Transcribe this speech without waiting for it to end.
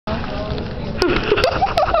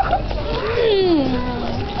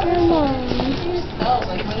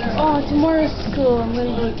tomorrow school. I'm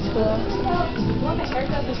gonna go to school.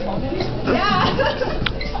 Yeah.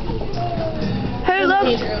 Hey,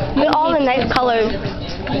 look, they're all in nice colors.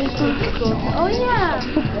 Oh yeah,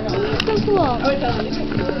 so cool.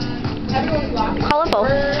 Colorful.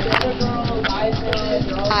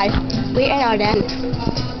 Hi, we in Ardene.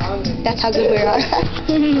 That's how good we are.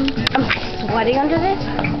 I'm sweating under this.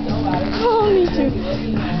 Oh, me too.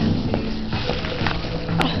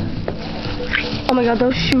 Oh my god,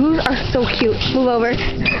 those shoes are so cute. Move over.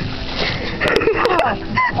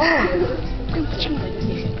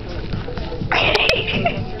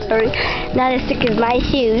 Sorry, not as thick as my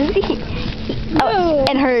shoes. Oh,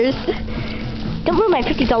 and hers. Don't ruin my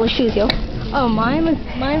 $50 shoes, yo. Oh, mine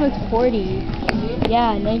was 40.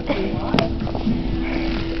 Yeah, Nike.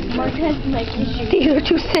 Mark has Nike shoes. These are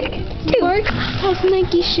too sick. Mark has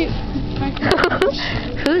Nike shoes.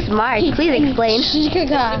 Who's Mark? Please explain.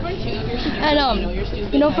 And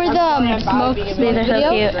you know, for the smoke These are video, so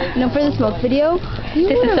cute. you know, for the smoke video,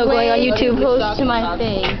 This is so going on YouTube. Close to my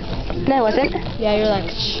face. No, it wasn't. Yeah, you're like,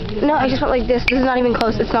 shh. No, I just went like this. This is not even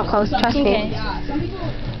close. It's not close. Trust Okay. me.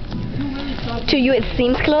 To you, it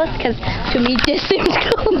seems close, because to me, this seems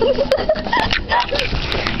close.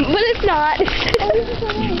 But it's not.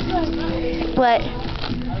 What?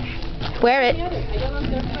 Wear it.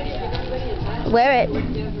 Wear it.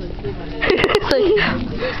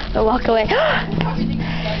 So walk away.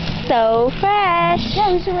 So fresh.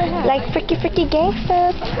 Yeah, we should wear hats. Like freaky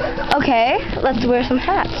gangsters. Okay, let's wear some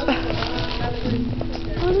hats.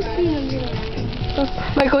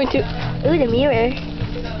 Am I going to? Ooh, the mirror.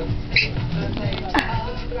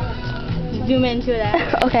 Zoom into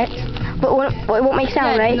that. Okay. But it won't make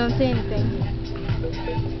sound, Yeah, right? don't say anything.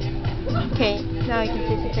 Okay, now I can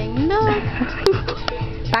say something. No.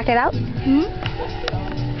 Back it out. Hmm?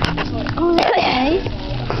 Oh, okay.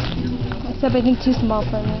 Except I think too small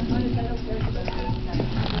for me.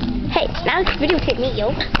 Hey, now you can videotape me,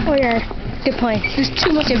 yo. Oh yeah, good point. There's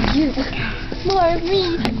too much of you. More of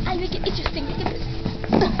me. I make it interesting. Look at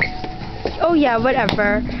this. Oh yeah,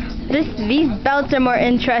 whatever. These belts are more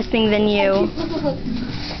interesting than you.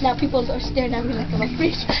 Now people are staring at me like I'm a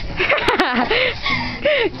freak.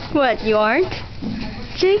 What, you aren't?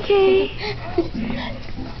 JK.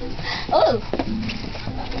 Oh.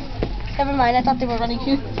 Never mind, I thought they were running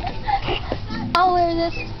shoes. I'll wear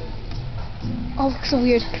this. Oh, looks so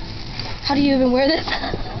weird. How do you even wear this?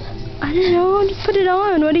 I don't know, just put it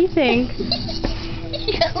on. What do you think?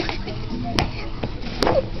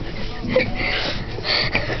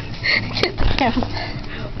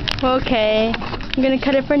 Okay, I'm gonna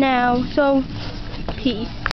cut it for now. So, peace.